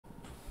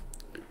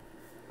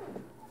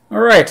All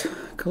right,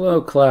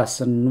 hello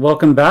class and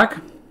welcome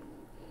back.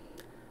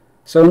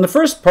 So in the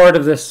first part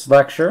of this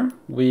lecture,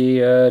 we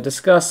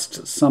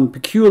discussed some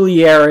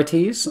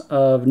peculiarities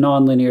of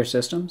nonlinear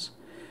systems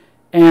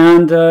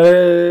and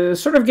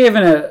sort of gave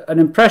an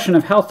impression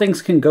of how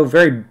things can go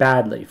very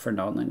badly for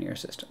nonlinear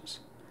systems.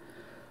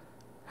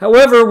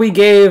 However, we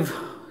gave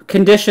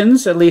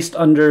conditions, at least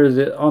on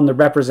the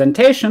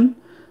representation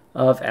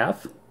of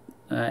f,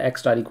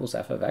 x dot equals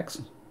f of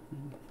x.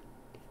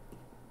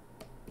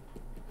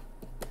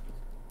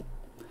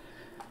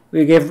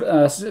 We gave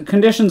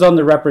conditions on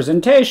the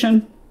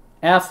representation,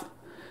 f,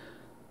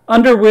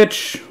 under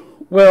which,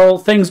 well,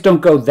 things don't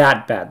go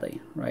that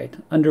badly, right?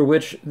 Under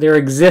which there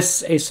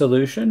exists a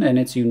solution, and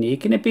it's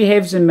unique, and it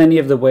behaves in many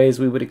of the ways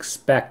we would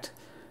expect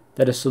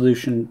that a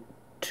solution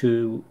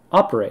to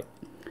operate.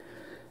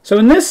 So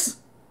in this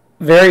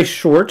very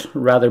short,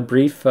 rather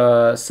brief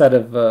set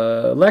of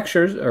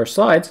lectures, or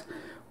slides,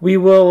 we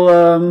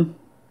will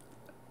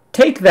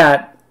take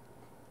that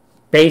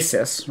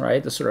basis,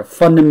 right, the sort of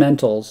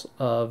fundamentals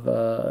of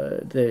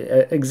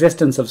the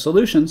existence of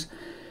solutions,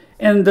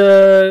 and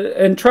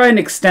try and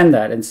extend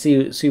that and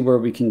see where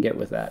we can get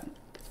with that.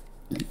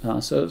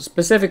 So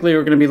specifically,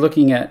 we're going to be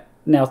looking at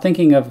now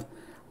thinking of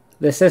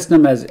the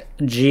system as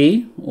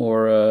G,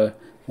 or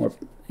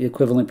the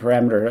equivalent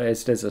parameter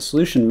as a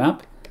solution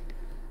map,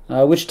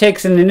 which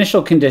takes an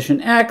initial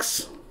condition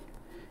x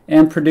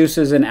and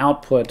produces an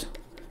output,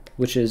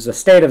 which is the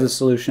state of the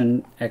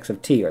solution x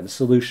of t, or the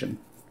solution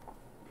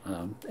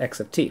x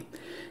of t.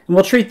 And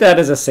we'll treat that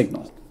as a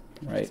signal,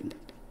 right?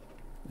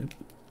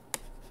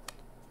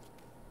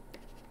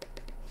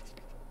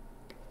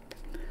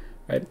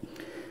 Right.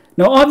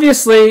 Now,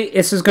 obviously,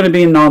 this is going to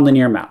be a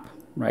nonlinear map,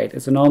 right?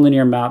 It's a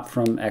nonlinear map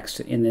from x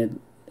to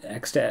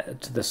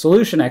the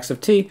solution x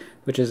of t,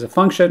 which is a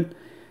function.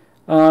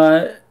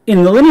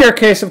 In the linear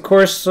case, of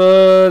course,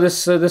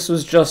 this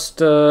was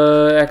just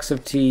x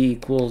of t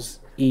equals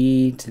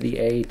e to the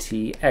a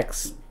t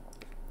x,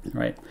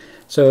 right?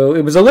 So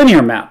it was a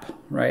linear map,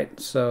 right?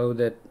 So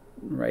that,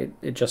 right,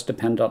 it just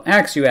depends on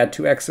x. You add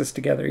two x's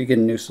together, you get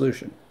a new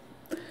solution.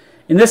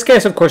 In this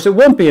case, of course, it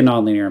won't be a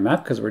nonlinear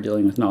map because we're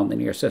dealing with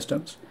nonlinear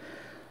systems.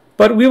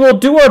 But we will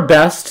do our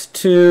best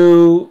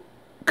to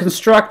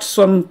construct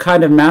some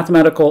kind of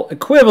mathematical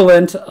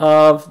equivalent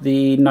of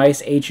the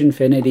nice H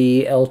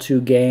infinity,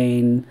 L2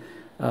 gain,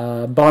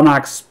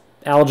 Banach's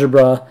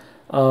algebra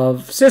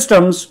of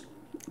systems,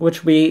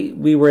 which we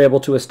were able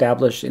to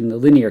establish in the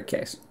linear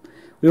case.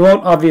 We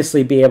won't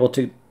obviously be able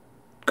to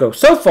go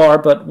so far,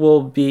 but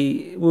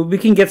we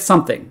can get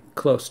something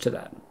close to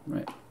that,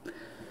 right?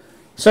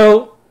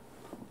 So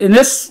in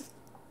this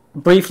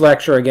brief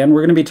lecture, again,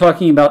 we're going to be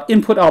talking about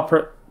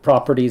input-output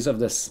properties of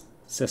this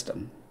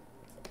system.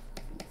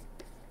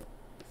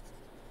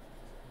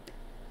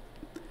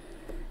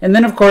 And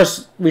then, of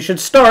course, we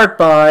should start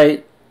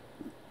by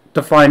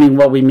defining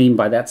what we mean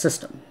by that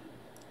system.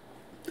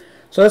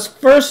 So let's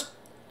first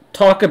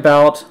talk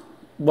about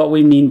what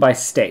we mean by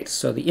state,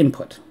 so the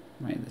input,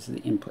 right? This is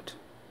the input.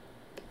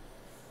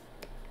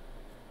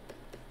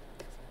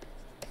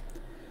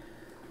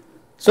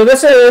 So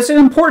that's an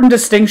important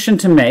distinction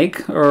to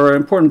make, or an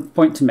important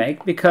point to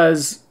make,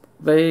 because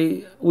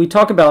we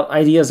talk about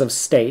ideas of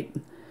state,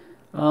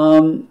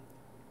 and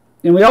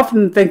we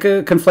often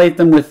conflate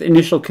them with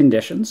initial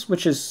conditions,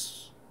 which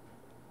is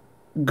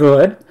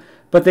good,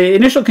 but the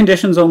initial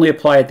conditions only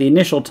apply at the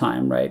initial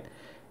time, right?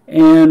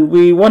 And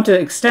we want to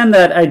extend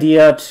that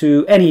idea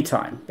to any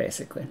time,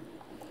 basically.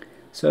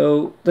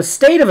 So the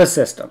state of a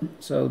system,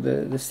 so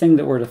this thing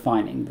that we're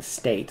defining, the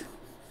state,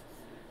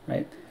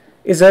 right,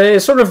 is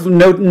sort of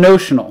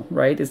notional,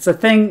 right? It's a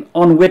thing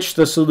on which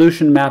the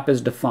solution map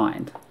is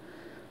defined.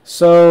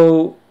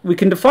 So we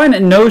can define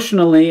it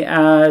notionally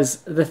as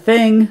the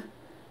thing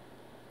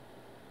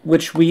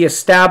which we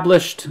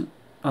established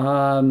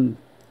the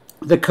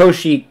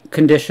Cauchy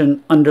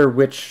condition under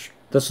which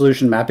the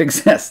solution map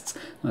exists.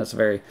 That's a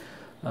very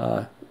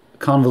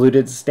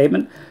convoluted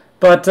statement.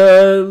 But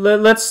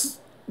let's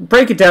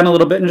break it down a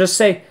little bit and just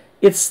say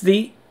it's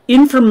the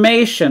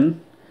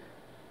information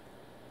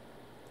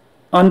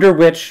under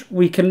which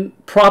we can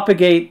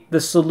propagate the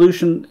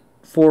solution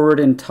forward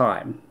in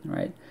time,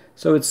 right?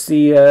 So it's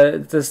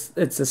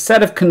it's a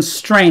set of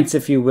constraints,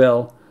 if you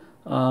will,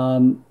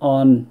 on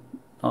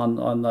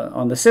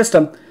the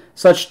system,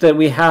 such that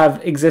we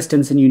have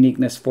existence and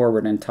uniqueness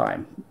forward in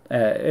time.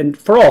 And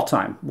for all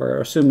time,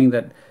 we're assuming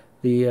that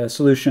the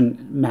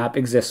solution map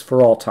exists for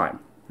all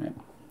time. Right?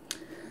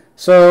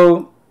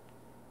 So,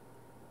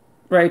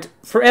 right,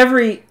 for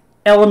every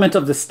element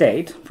of the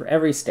state, for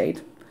every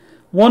state,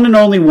 one and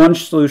only one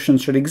solution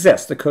should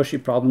exist. The Cauchy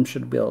problem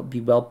should be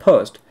well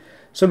posed.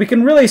 So we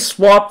can really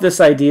swap this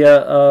idea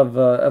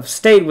of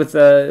state with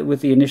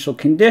the initial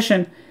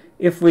condition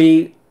if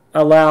we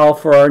allow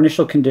for our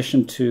initial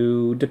condition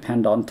to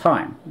depend on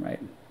time,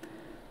 right?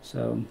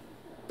 So,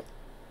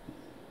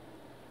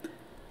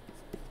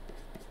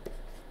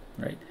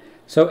 right.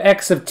 So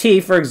x of t,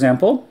 for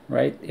example,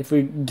 right? If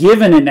we're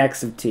given an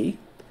x of t,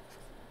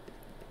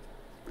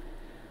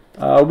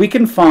 we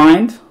can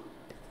find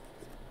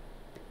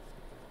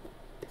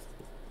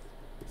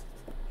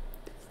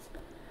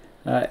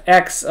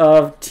x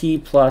of t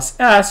plus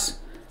s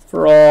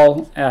for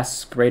all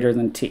s greater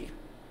than t.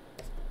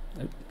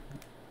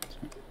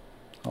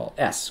 All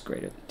s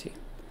greater than t.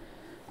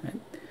 Right?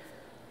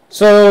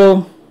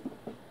 So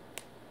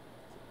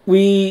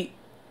we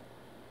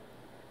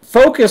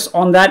focus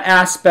on that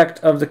aspect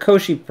of the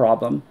Cauchy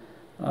problem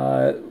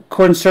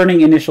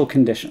concerning initial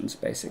conditions,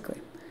 basically.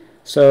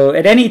 So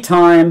at any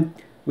time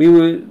we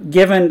were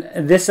given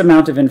this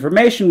amount of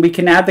information, we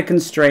can add the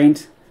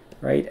constraint,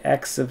 right?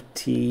 X of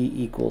t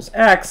equals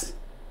x.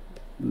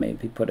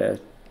 Maybe put a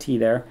t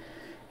there.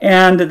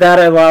 And that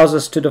allows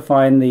us to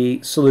define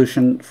the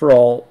solution for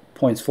all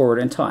points forward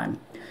in time.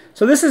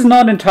 So this is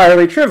not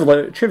entirely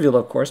trivial,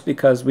 of course,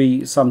 because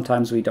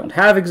sometimes we don't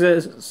have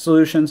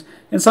solutions,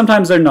 and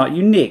sometimes they're not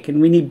unique,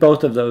 and we need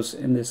both of those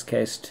in this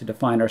case to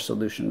define our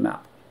solution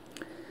map.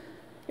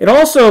 It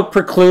also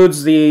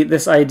precludes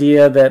this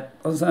idea that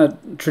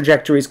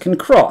trajectories can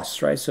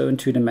cross, right? So in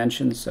 2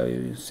 dimensions, so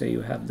you say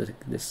you have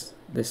this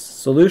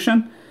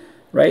solution,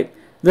 right?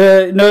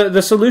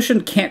 The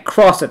solution can't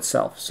cross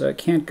itself, so it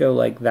can't go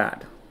like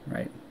that,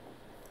 right?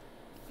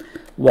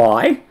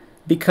 Why?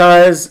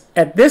 Because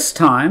at this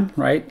time,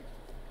 right,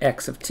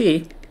 x of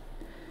t,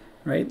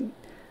 right,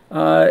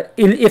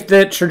 if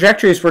the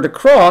trajectories were to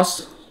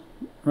cross,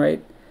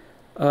 right,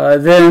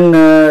 then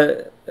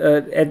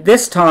at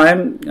this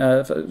time,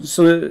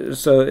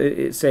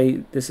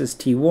 say this is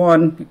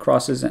t1, it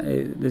crosses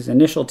this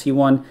initial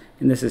t1,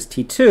 and this is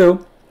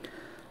t2.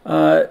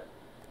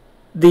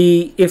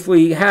 If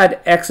we had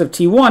x of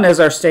t1 as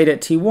our state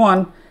at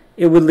t1,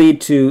 it would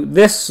lead to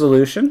this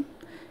solution.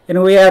 And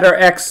if we had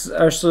our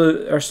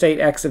state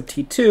x of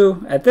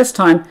t2 at this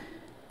time,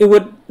 it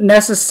would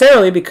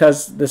necessarily,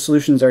 because the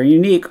solutions are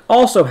unique,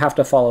 also have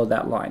to follow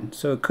that line.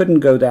 So it couldn't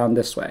go down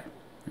this way.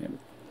 Right?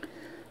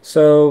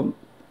 So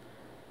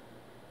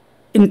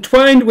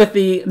entwined with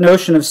the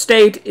notion of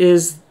state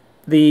is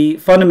the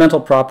fundamental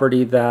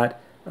property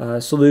that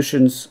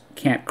solutions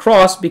can't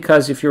cross,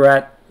 because if you're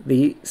at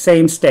the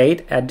same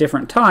state at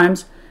different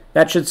times,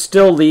 that should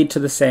still lead to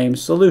the same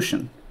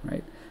solution,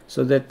 right?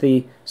 So that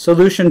the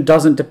solution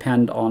doesn't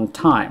depend on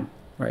time,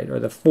 right? Or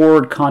the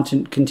forward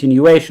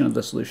continuation of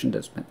the solution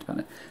doesn't depend on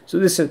it.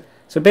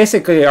 So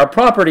basically our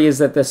property is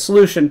that the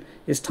solution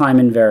is time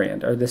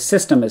invariant, or the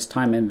system is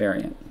time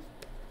invariant.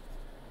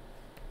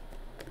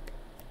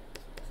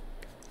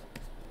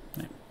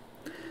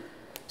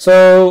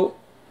 So,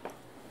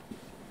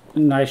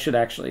 and I should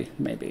actually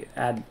maybe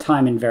add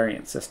time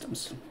invariant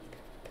systems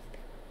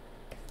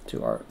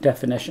to our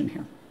definition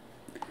here.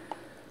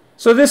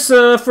 So this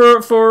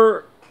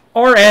for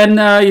Rn,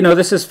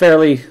 this is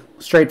fairly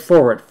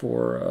straightforward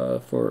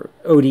for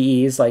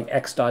ODEs like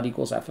x dot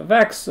equals f of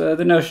x.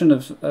 The notion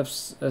of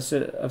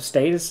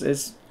state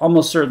is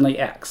almost certainly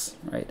x,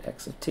 right?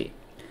 X of t,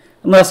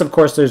 unless of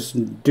course there's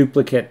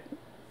duplicate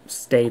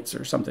states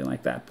or something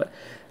like that. But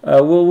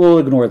we'll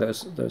ignore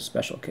those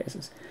special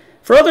cases.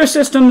 For other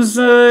systems,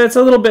 it's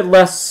a little bit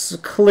less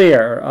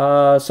clear.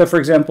 So for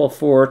example,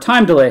 for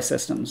time delay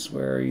systems,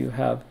 where you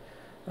have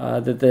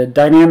that the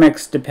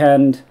dynamics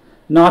depend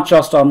not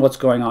just on what's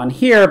going on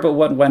here, but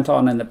what went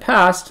on in the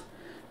past,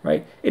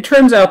 right? It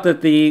turns out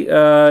that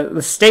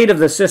the state of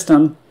the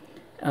system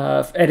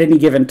at any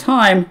given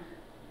time,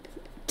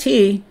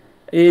 t,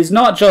 is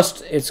not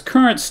just its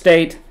current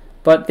state,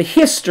 but the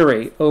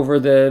history over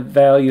the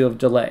value of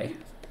delay,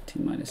 t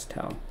minus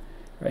tau,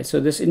 right? So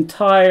this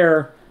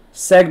entire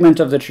segment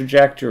of the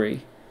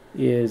trajectory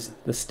is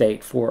the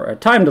state for a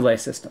time delay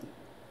system,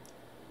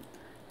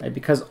 right?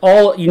 Because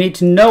you need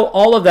to know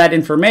all of that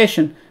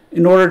information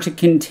in order to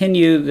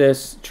continue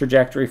this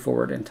trajectory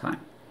forward in time.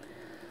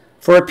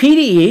 For a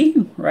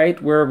PDE,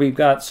 right, where we've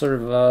got sort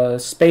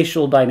of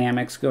spatial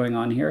dynamics going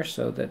on here,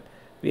 so that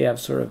we have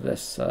sort of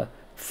this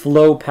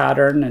flow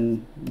pattern,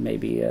 and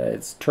maybe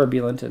it's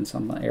turbulent in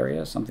some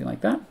area, something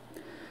like that,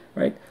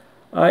 right?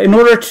 In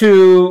order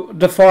to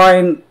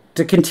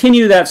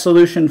continue that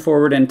solution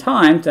forward in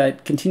time, to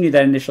continue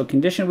that initial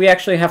condition, we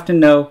actually have to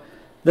know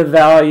the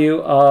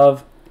value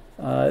of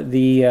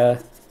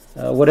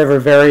whatever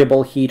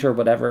variable heat or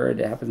whatever it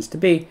happens to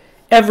be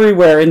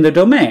everywhere in the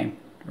domain,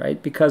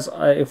 right? Because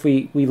if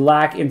we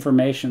lack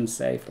information,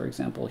 say for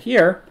example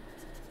here,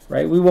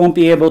 right, we won't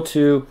be able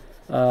to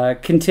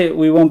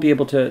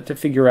to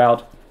figure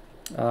out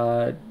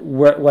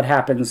what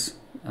happens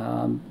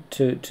in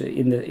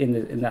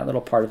that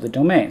little part of the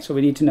domain. So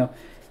we need to know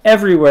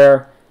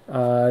everywhere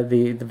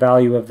the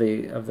value of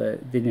the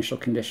initial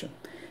condition.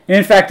 And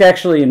in fact,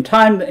 actually, in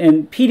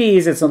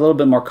PDEs, it's a little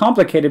bit more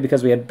complicated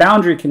because we had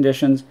boundary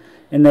conditions,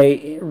 and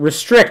they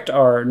restrict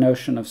our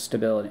notion of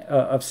stability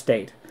of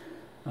state.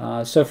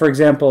 So, for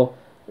example,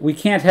 we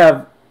can't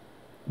have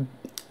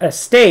a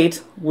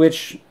state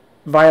which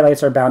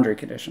violates our boundary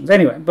conditions.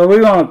 Anyway, but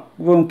we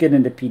won't get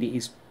into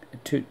PDEs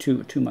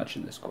too much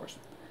in this course.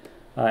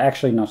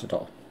 Actually, not at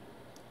all.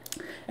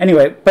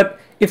 Anyway, but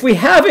if we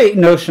have a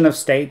notion of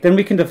state, then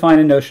we can define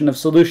a notion of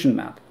solution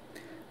map,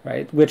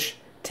 right? Which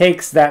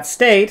takes that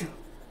state,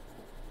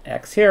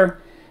 x here,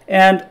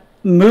 and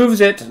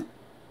moves it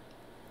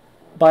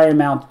by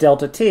amount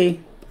delta t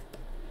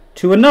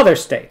to another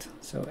state.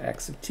 So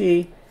x of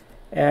t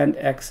and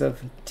x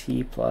of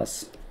t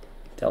plus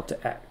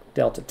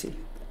delta t.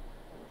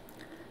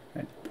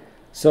 Right.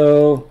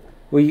 So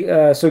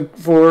so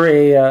for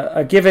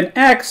a given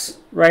x,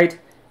 right,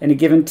 and a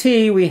given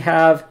t, we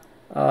have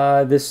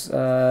this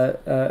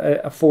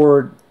a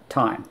forward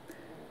time,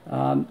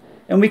 and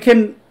we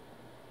can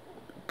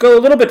go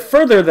a little bit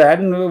further than that,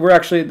 and we're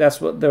actually,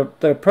 that's what the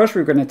approach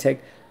we're going to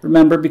take.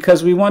 Remember,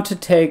 because we want to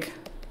take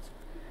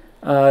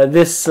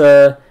this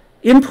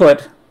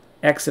input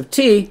x of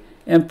t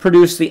and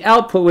produce the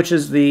output, which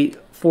is the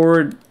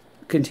forward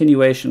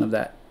continuation of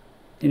that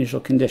initial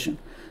condition.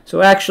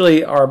 So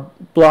actually our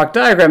block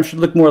diagram should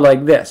look more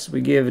like this.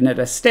 We're giving it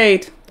a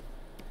state,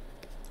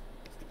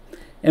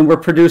 and we're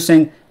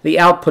producing the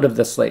output of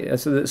the state,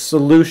 so the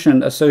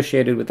solution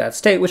associated with that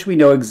state, which we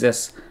know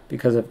exists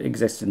because of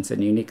existence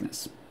and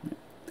uniqueness.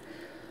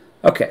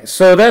 Okay,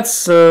 so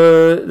that's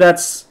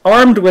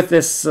armed with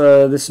this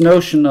this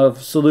notion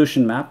of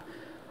solution map,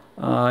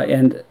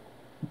 and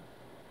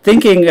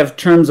thinking of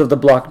terms of the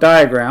block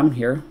diagram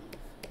here,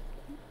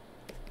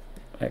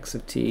 x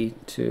of t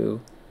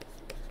to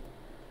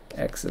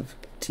x of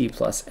t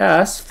plus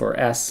s for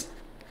s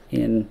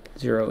in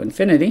 0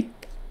 infinity,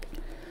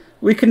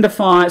 we can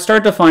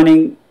start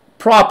defining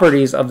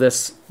properties of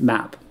this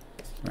map,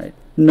 right?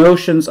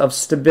 Notions of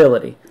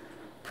stability,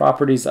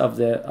 properties of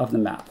the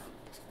map.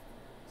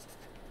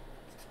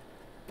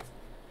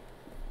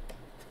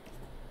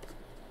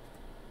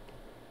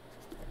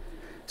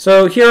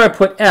 So here I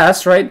put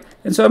S, right?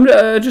 And so I'm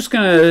just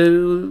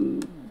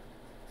going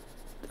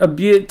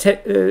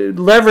to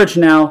leverage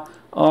now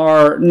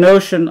our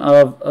notion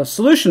of a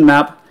solution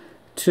map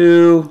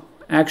to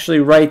actually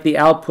write the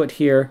output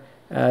here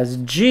as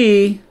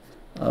G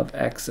of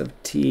x of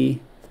t,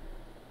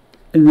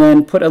 and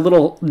then put a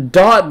little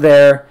dot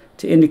there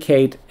to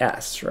indicate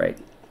S, right?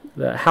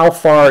 How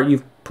far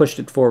you've pushed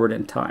it forward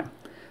in time.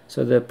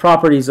 So the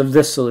properties of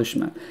this solution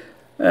map.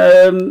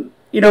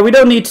 You know, we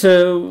don't need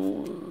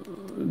to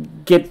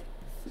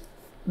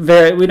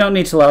we don't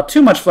need to allow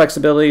too much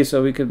flexibility,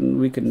 so we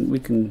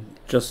can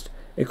just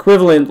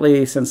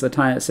equivalently, since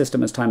the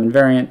system is time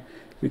invariant,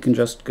 we can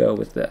just go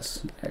with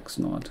this x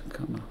naught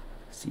comma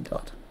c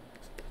dot,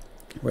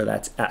 where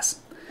that's S.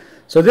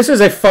 So this is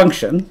a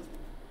function,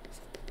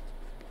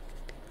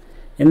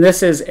 and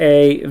this is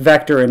a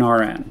vector in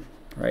Rn,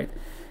 right?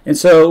 And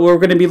so what we're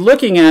going to be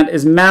looking at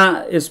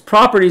is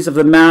properties of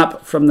the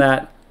map from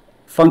that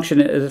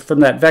function, from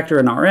that vector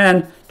in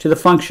Rn to the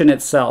function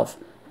itself,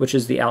 which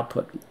is the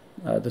output,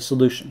 the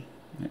solution.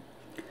 Right?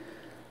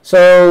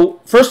 So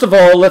first of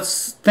all,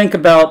 let's think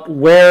about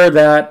where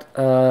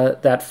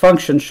that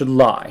function should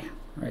lie.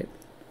 Right?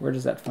 Where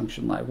does that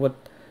function lie? What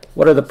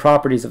are the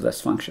properties of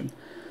this function?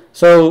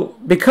 So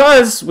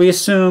because we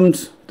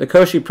assumed the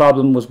Cauchy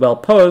problem was well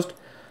posed,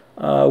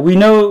 we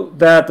know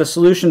that the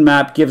solution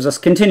map gives us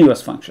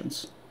continuous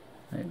functions.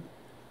 Right?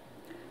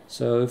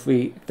 So if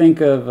we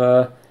think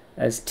of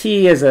as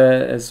t as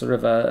sort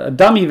of a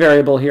dummy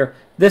variable here,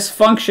 this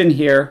function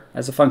here,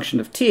 as a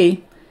function of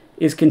t,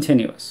 is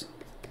continuous.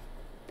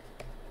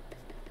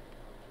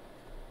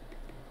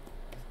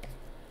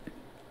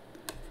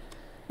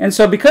 And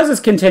so because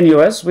it's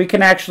continuous, we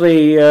can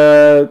actually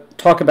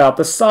talk about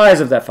the size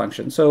of that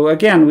function. So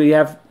again, we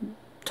have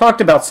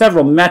talked about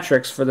several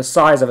metrics for the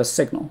size of a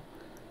signal.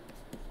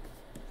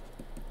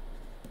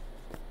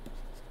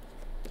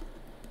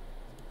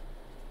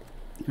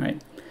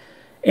 Right?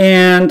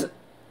 And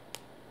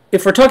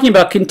if we're talking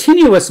about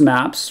continuous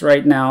maps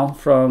right now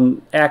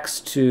from x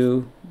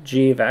to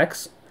g of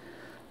x,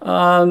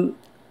 the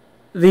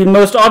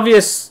most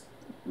obvious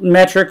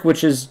metric,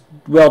 which is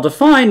well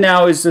defined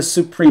now, is the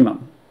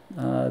supremum,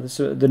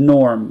 the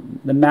norm,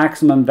 the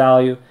maximum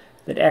value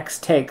that x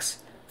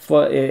takes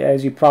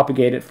as you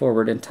propagate it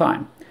forward in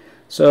time.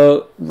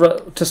 So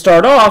to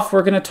start off,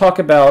 we're going to talk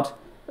about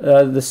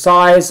the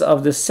size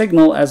of the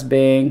signal as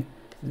being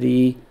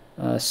the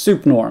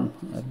sup norm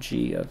of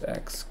g of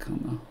x,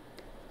 comma,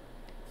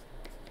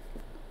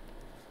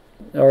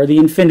 or the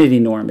infinity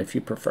norm if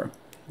you prefer,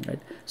 right?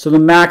 So the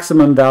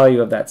maximum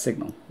value of that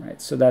signal,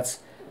 right? So that's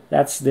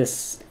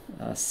this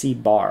c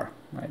bar,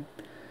 right?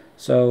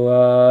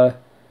 So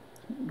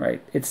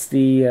right, it's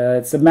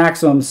the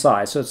maximum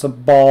size. So it's a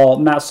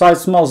ball,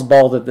 smallest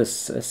ball that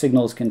this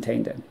signal is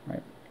contained in,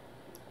 right?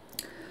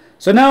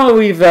 So now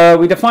we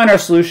define our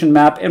solution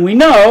map, and we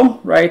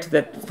know, right,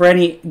 that for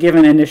any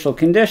given initial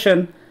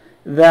condition,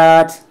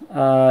 that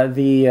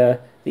the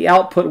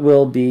output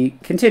will be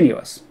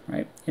continuous,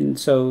 right? And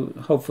so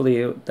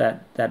hopefully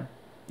that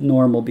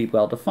norm will be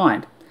well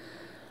defined.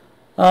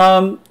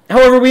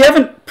 However, we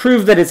haven't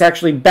proved that it's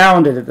actually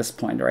bounded at this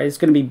point, right? It's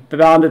going to be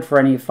bounded for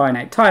any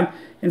finite time.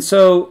 And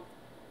so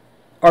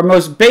our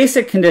most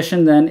basic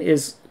condition then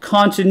is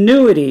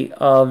continuity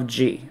of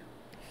G.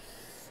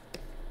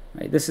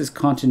 Right? This is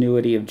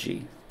continuity of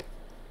G.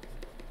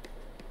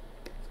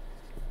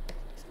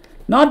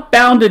 Not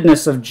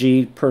boundedness of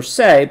G per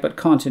se, but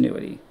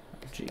continuity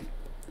of G.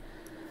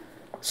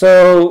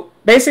 So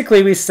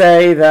basically we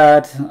say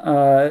that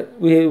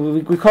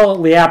we call it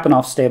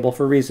Lyapunov stable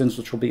for reasons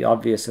which will be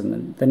obvious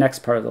in the next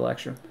part of the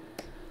lecture.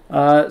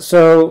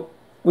 So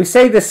we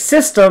say the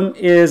system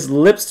is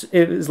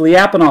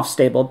Lyapunov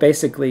stable,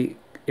 basically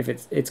if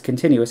it's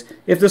continuous,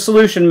 if the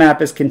solution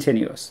map is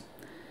continuous.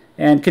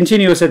 And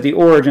continuous at the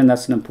origin,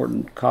 that's an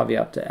important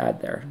caveat to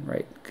add there,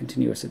 right?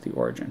 Continuous at the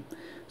origin.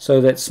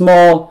 So that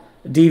small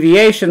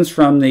deviations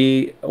from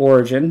the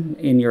origin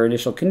in your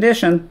initial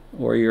condition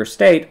or your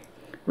state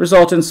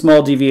result in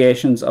small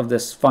deviations of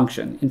this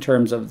function in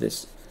terms of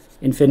this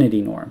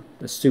infinity norm,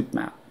 the soup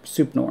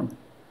norm.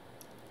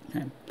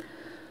 Okay.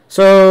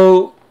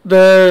 So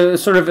the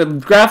sort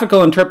of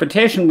graphical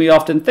interpretation we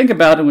often think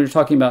about when we're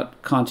talking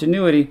about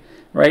continuity,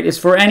 right, is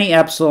for any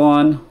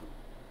epsilon.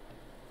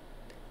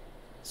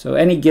 So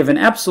any given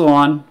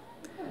epsilon,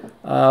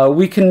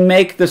 we can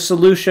make the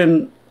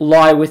solution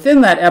lie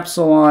within that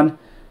epsilon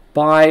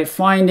by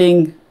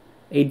finding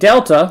a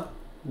delta,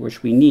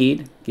 which we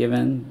need.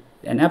 Given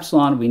an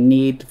epsilon, we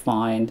need to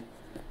find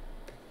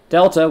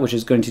delta, which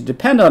is going to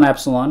depend on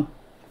epsilon,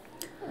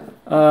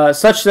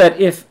 such that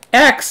if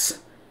x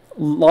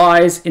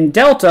lies in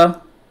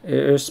delta,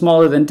 or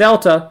smaller than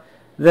delta,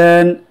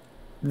 then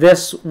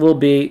this will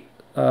be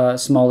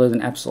smaller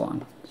than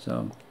epsilon.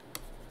 So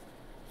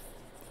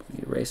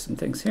erase some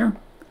things here.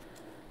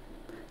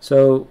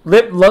 So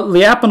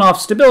Lyapunov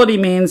stability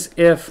means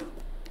if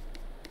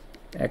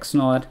x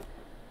naught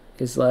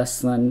is less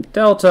than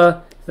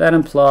delta, that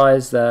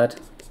implies that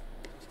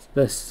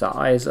the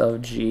size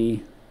of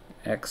g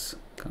x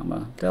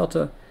comma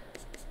delta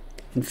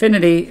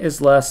infinity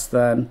is less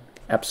than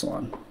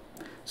epsilon.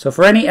 So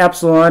for any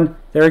epsilon,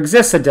 there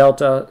exists a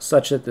delta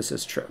such that this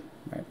is true,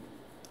 right?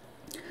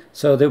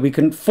 So that we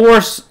can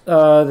force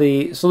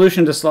the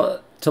solution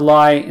to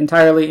lie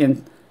entirely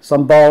in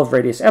some ball of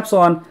radius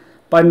epsilon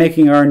by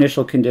making our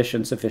initial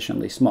condition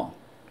sufficiently small.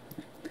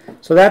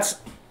 So that's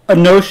a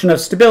notion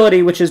of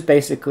stability, which is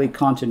basically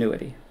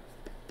continuity.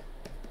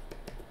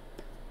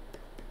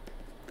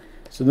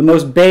 So the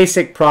most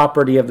basic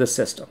property of the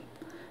system,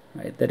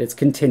 right, that it's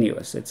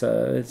continuous. It's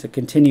a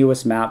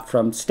continuous map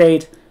from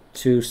state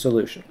to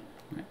solution.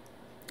 Right.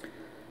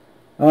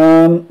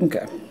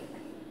 Okay.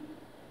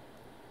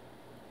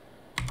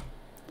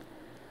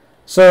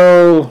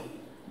 So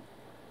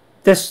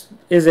this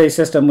is a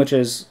system which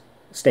is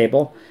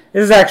stable.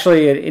 This is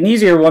actually an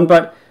easier one,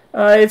 but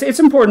it's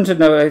important to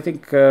know, I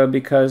think,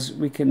 because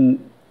we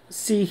can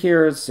see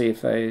here. Let's see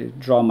if I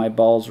draw my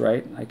balls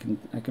right. I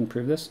can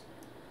prove this.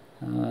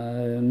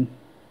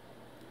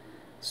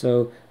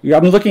 So yeah,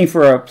 I'm looking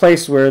for a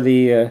place where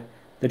the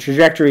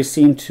trajectories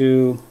seem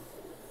to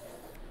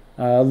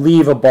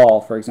leave a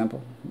ball, for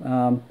example.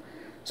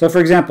 So for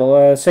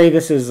example, say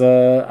this is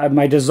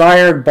my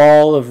desired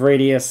ball of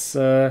radius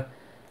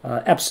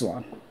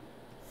epsilon.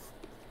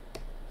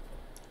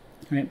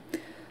 Right.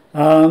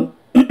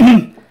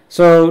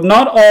 So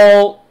not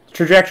all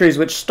trajectories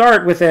which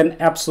start within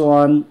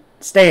epsilon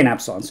stay in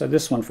epsilon. So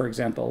this one, for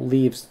example,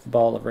 leaves the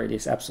ball of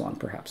radius epsilon,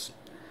 perhaps.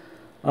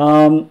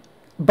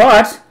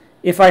 But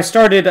if I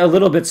started a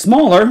little bit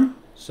smaller,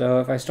 so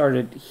if I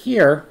started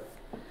here,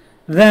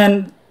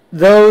 then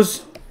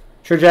those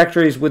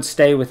trajectories would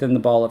stay within the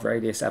ball of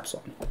radius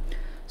epsilon.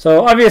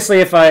 So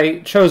obviously, if I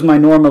chose my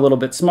norm a little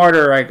bit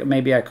smarter,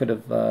 maybe I could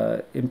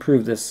have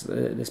improved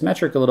this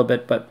metric a little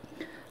bit. But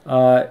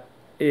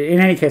in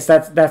any case,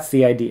 that's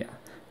the idea,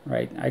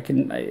 right?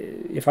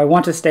 If I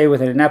want to stay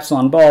within an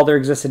epsilon ball, there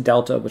exists a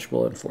delta which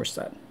will enforce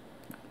that.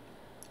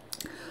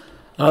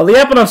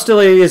 Lyapunov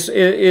stability is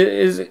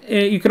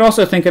you can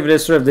also think of it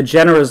as sort of the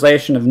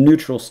generalization of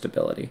neutral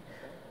stability.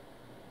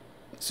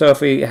 So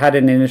if we had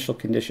an initial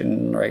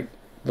condition, right,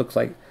 looks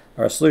like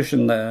our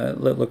solution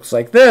looks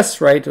like this,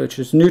 right, which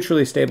is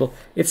neutrally stable,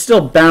 it's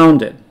still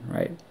bounded,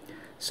 right?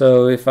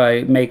 So if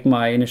I make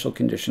my initial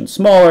condition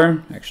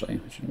smaller, actually,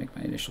 I should make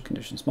my initial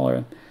condition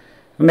smaller.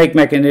 If I make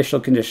my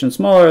initial condition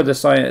smaller,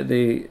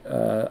 the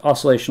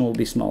oscillation will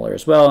be smaller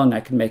as well, and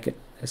I can make it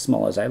as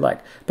small as I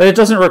like. But it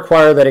doesn't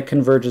require that it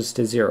converges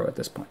to 0 at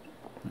this point.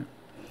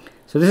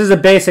 So this is a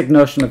basic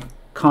notion of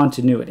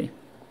continuity.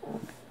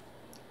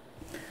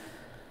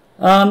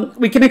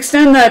 We can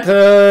extend that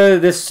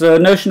this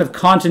notion of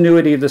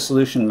continuity of the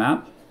solution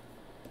map,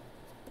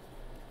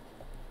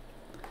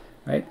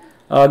 right?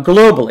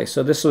 Globally.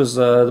 So this was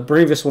the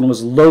previous one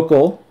was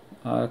local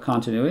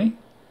continuity.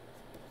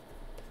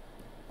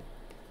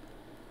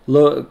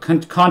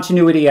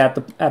 Continuity at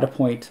a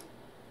point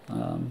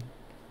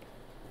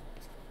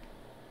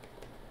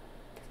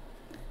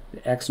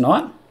x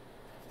naught,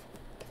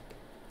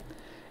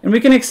 and we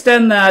can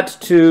extend that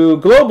to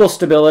global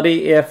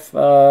stability if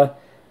the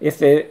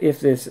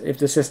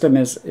system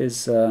is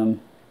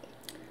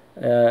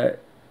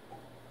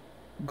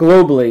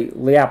globally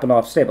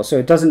Lyapunov stable. So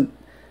it doesn't.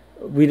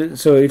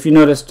 So if you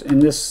noticed in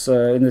this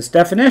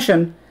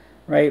definition,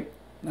 right,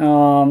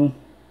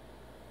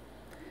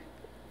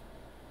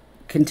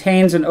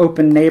 contains an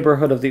open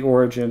neighborhood of the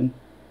origin.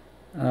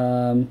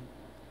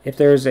 If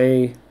there's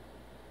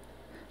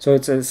so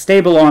it's a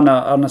stable on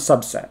a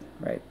subset,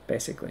 right,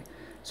 basically.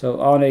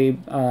 So on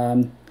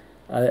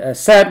a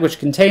set which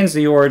contains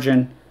the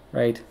origin,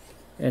 right?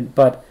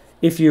 But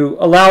if you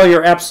allow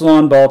your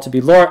epsilon ball to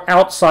be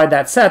outside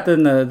that set,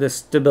 then the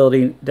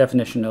stability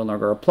definition no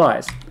longer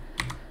applies.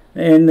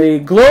 In the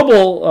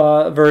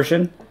global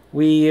version,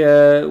 we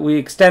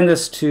extend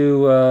this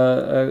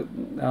to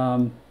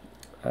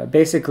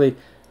basically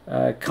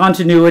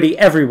continuity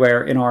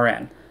everywhere in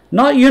Rn.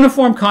 Not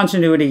uniform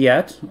continuity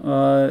yet,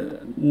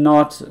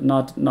 not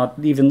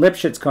even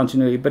Lipschitz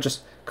continuity, but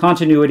just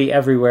continuity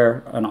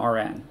everywhere on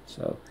Rn.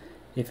 So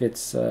if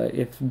it's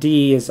if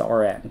D is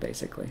Rn,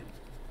 basically.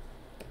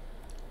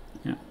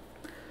 Yeah.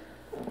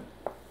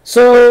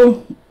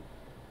 So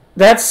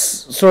that's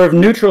sort of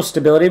neutral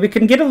stability. We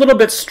can get a little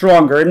bit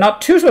stronger,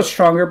 not too much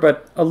stronger,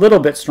 but a little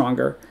bit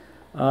stronger,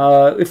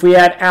 if we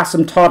add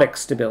asymptotic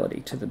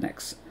stability to the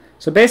mix.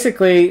 So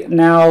basically,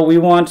 now we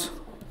want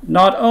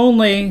not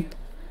only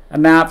a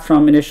map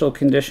from initial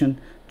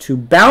condition to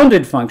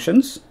bounded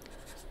functions,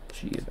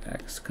 g of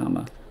x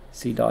comma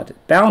c dot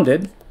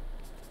bounded,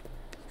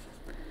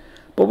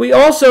 but we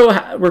also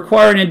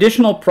require an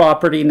additional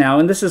property now,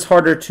 and this is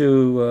harder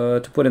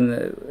to put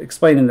in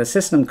explain in the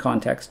system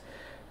context,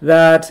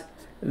 that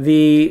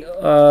the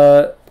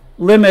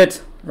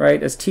limit,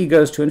 right, as t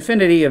goes to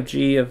infinity of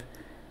g of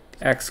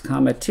x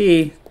comma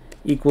t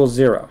equals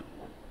 0.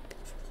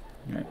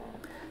 Right.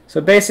 So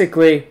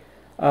basically,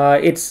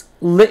 it's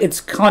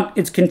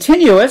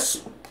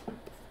continuous,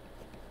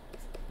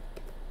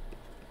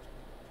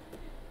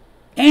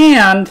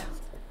 and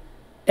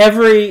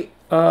every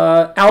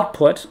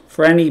output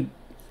for any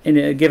in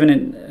a given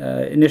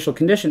initial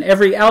condition,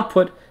 every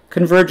output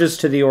converges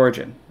to the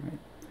origin. Right?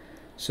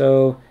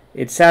 So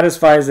it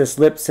satisfies this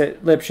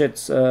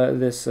Lipschitz,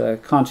 this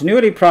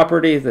continuity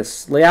property,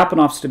 this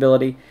Lyapunov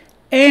stability,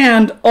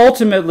 and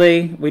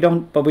ultimately we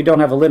don't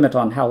have a limit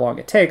on how long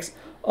it takes.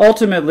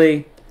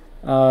 Ultimately,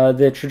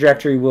 the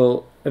trajectory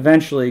will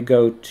eventually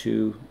go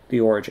to the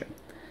origin.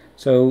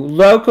 So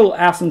local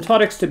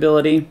asymptotic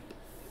stability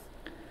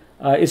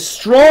is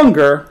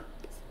stronger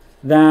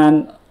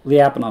than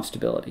Lyapunov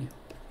stability.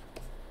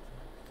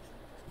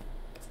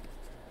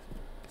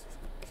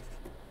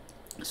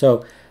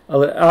 So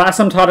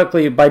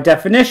asymptotically, by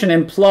definition,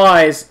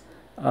 implies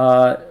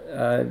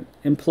Lipschitz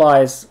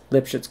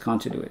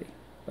continuity,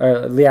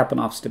 or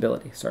Lyapunov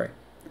stability. Sorry.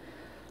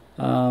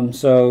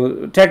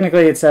 So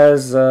technically, it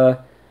says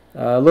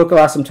local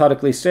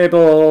asymptotically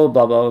stable,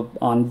 blah blah,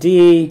 on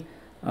D.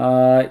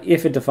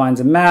 If it defines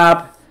a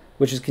map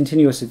which is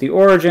continuous at the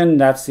origin,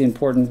 that's the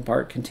important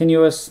part.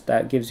 Continuous,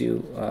 that gives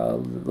you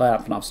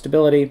Lyapunov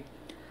stability,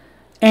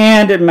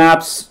 and it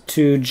maps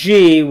to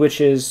G, which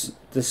is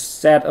the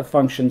set of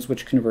functions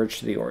which converge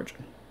to the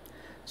origin.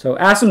 So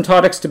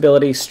asymptotic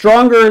stability,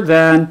 stronger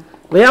than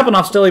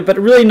Lyapunov stability, but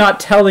really not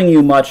telling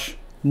you much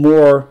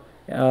more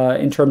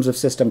in terms of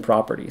system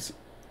properties.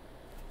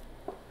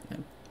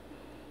 Okay.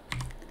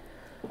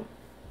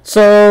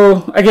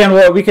 So again,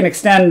 well, we can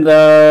extend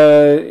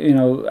the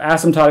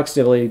asymptotic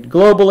stability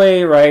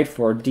globally, right?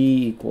 For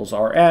D equals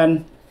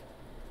Rn,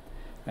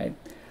 right?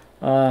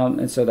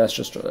 And so that's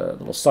just a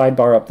little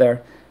sidebar up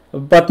there.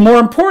 But more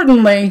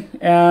importantly,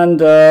 and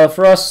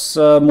for us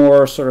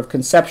more sort of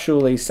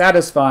conceptually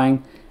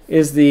satisfying,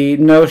 is the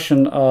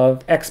notion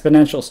of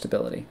exponential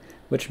stability,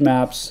 which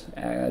maps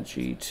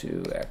G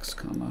to x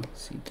comma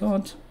c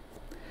dot.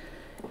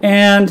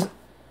 And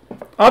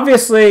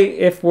obviously,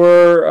 if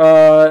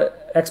we're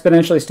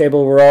exponentially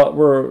stable,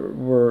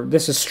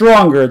 this is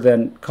stronger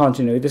than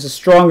continuity. This is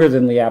stronger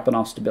than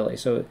Lyapunov stability.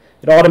 So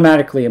it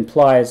automatically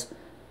implies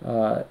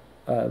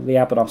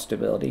Lyapunov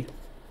stability.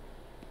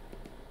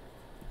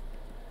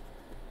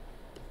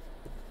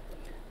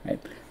 Right.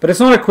 But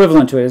it's not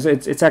equivalent to it.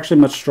 It's actually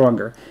much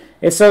stronger.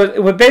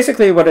 So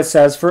basically what it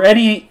says, for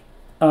any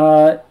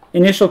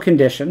initial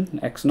condition,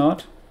 x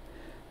naught,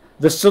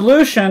 the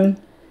solution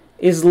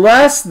is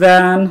less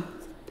than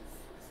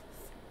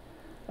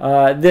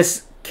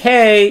this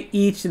k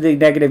e to the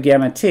negative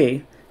gamma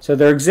t. So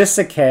there exists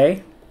a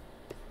k,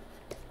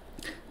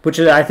 which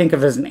I think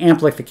of as an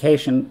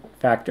amplification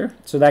factor.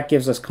 So that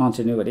gives us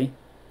continuity.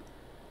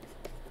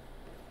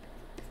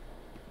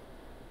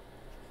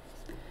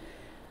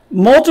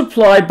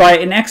 Multiplied by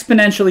an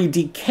exponentially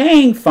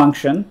decaying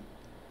function,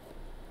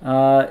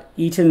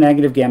 e to the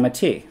negative gamma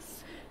t.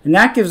 And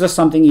that gives us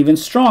something even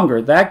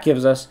stronger. That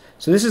gives us,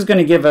 so this is going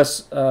to give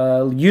us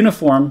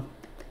uniform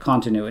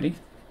continuity.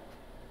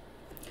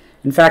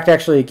 In fact,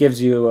 actually, it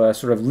gives you a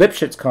sort of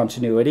Lipschitz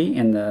continuity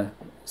in the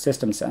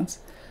system sense.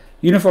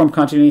 Uniform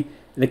continuity.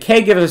 The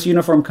k gives us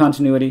uniform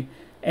continuity,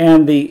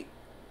 and the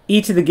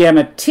e to the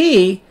gamma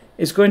t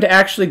is going to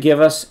actually give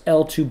us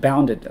L2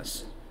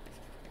 boundedness.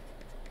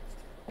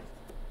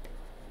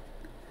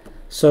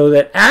 So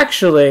that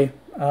actually,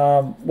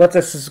 what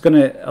this is going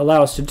to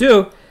allow us to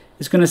do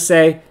is going to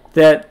say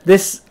that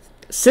this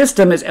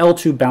system is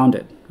L2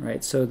 bounded,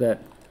 right? So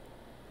that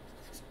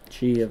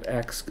g of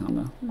x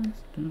comma,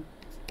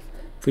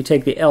 if we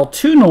take the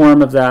L2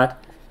 norm of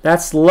that,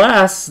 that's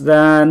less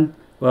than,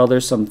 well,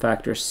 there's some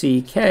factor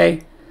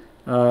ck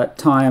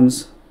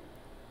times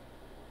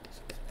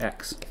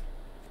x.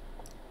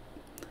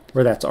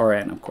 where that's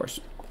Rn, of course.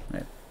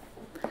 Right?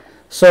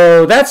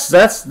 So that's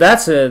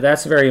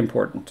very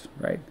important,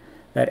 right?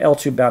 That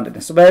L2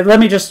 boundedness. So, but let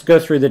me just go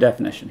through the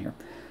definition here.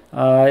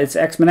 It's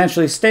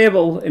exponentially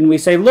stable, and we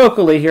say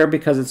locally here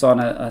because it's on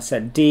a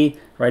set D,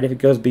 right? If it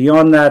goes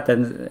beyond that,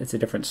 then it's a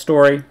different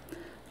story.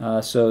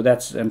 So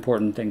that's an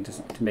important thing to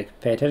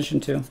pay attention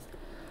to.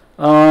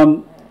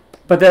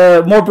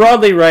 But more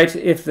broadly, right,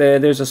 if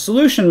there's a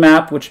solution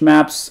map which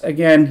maps,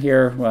 again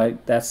here,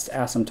 right, that's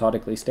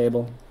asymptotically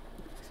stable,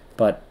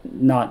 but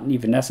not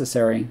even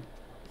necessary.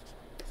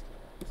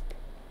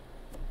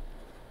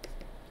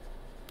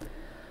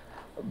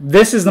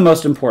 This is the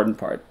most important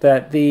part,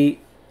 that the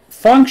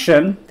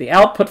function, the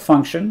output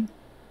function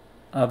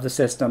of the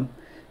system,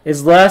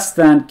 is less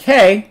than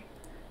k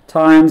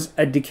times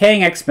a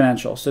decaying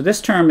exponential. So this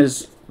term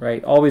is,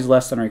 right, always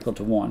less than or equal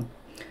to 1.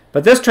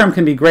 But this term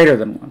can be greater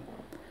than 1.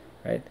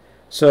 Right?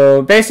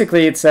 So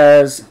basically it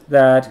says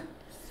that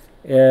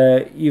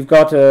you've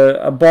got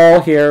a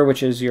ball here,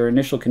 which is your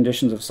initial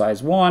conditions of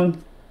size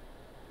 1.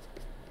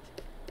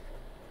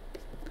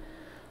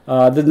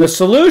 Then the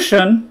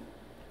solution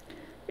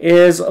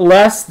is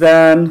less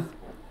than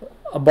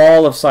a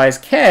ball of size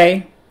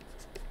k,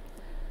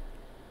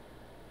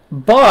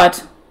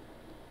 but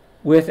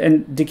with a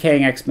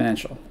decaying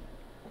exponential.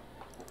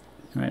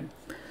 Right?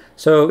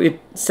 So it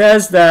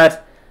says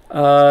that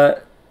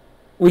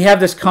we have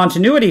this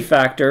continuity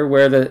factor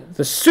where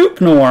the sup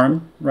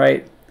norm,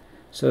 right?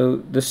 So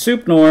the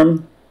sup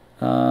norm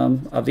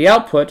of the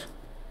output,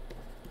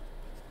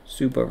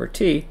 sup over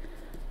t,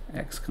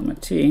 x comma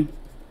t,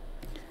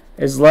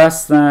 is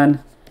less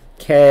than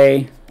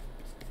kx,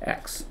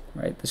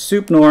 right? The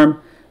sup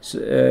norm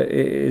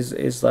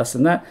is less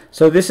than that.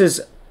 So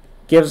this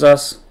gives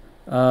us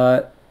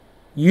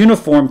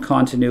uniform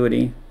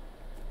continuity.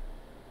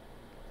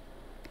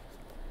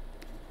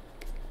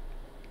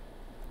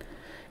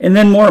 And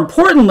then more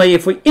importantly,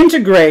 if we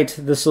integrate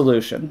the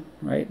solution,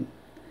 right?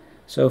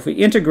 So if we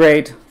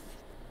integrate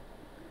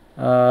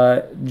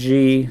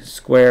g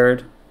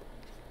squared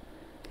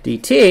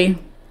dt,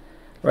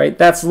 right,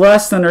 that's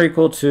less than or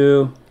equal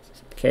to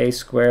k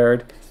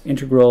squared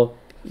integral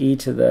e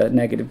to the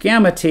negative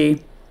gamma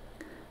t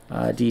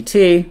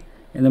dt,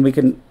 and then we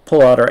can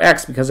pull out our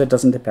x because it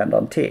doesn't depend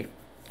on t.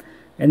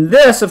 And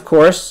this, of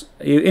course,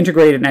 you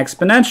integrate an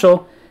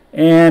exponential,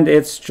 and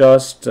it's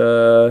just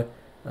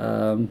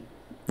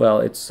well,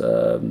 it's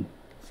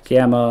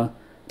gamma,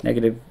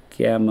 negative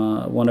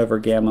gamma, 1 over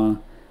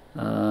gamma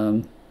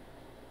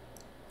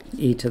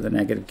e to the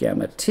negative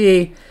gamma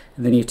t.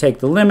 And then you take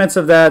the limits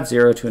of that,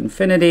 0 to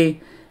infinity,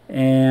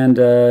 and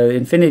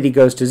infinity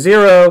goes to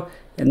 0,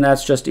 and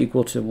that's just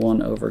equal to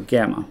 1 over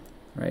gamma,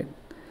 right?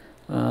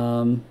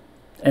 And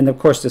of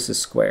course this is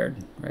squared,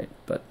 right?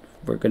 But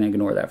we're going to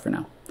ignore that for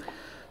now.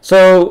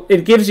 So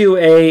it gives you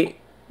a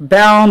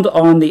bound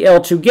on the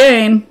L2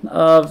 gain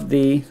of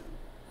the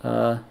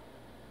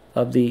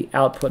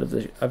output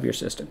of your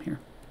system here.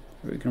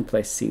 We can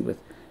replace C with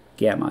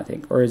gamma, I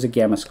think, or is it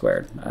gamma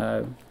squared?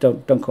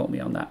 Don't quote me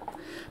on that.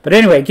 But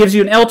anyway, it gives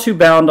you an L2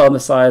 bound on the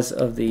size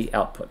of the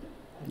output.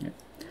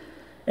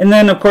 And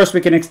then, of course,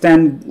 we can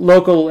extend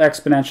local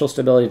exponential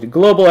stability to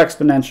global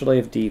exponentially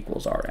if D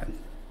equals Rn.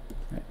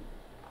 Right?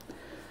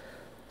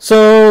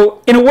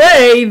 So, in a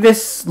way,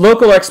 this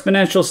local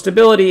exponential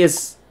stability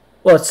is,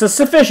 well, it's a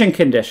sufficient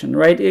condition,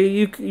 right?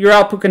 Your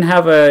output can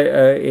have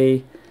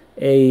an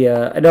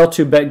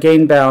L2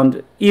 gain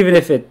bound even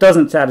if it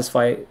doesn't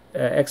satisfy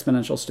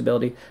exponential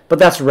stability, but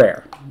that's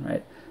rare,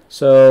 right?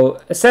 So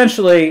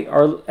essentially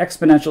our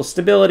exponential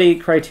stability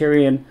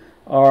criterion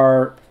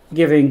are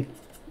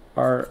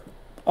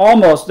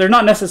almost, they're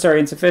not necessary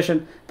and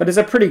sufficient, but it's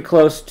a pretty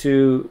close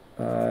to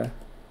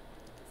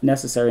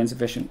necessary and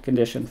sufficient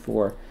condition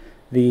for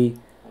the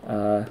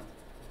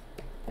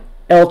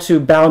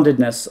L2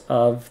 boundedness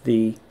of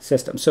the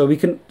system. So we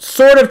can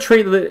sort of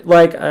treat it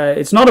like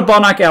it's not a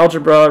Banach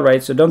algebra,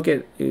 right? So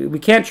we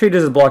can't treat it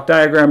as a block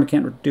diagram. We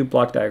can't do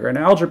block diagram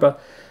algebra,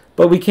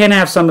 but we can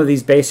have some of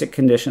these basic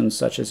conditions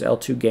such as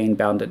L2 gain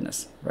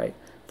boundedness, right?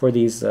 For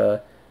these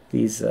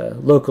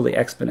locally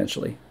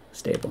exponentially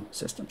stable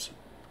systems.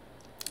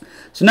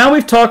 So now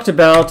we've talked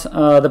about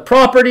the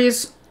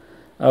properties.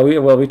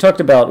 We talked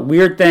about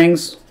weird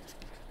things.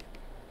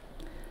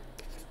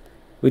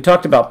 We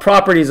talked about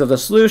properties of the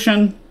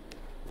solution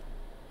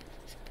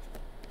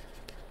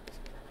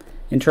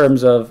in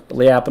terms of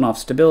Lyapunov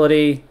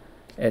stability,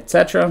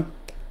 etc.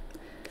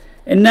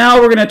 And now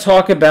we're going to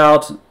talk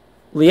about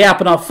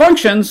Lyapunov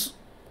functions,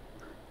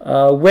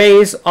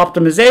 ways,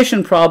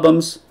 optimization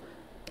problems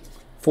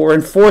for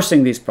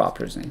enforcing these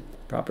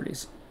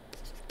properties.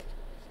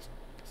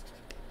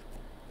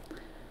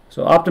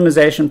 So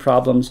optimization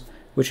problems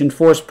which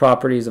enforce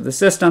properties of the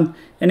system.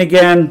 And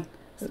again,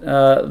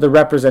 the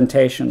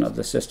representation of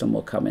the system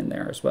will come in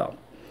there as well.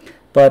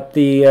 But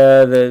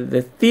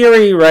the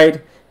theory,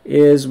 right,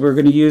 is we're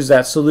going to use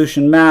that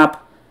solution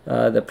map,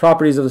 the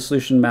properties of the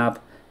solution map,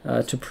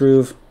 to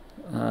prove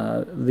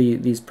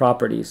these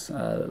properties,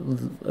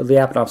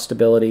 Lyapunov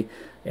stability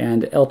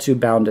and L2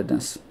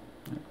 boundedness.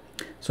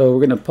 So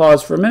we're going to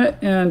pause for a minute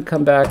and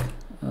come back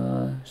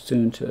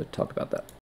soon to talk about that.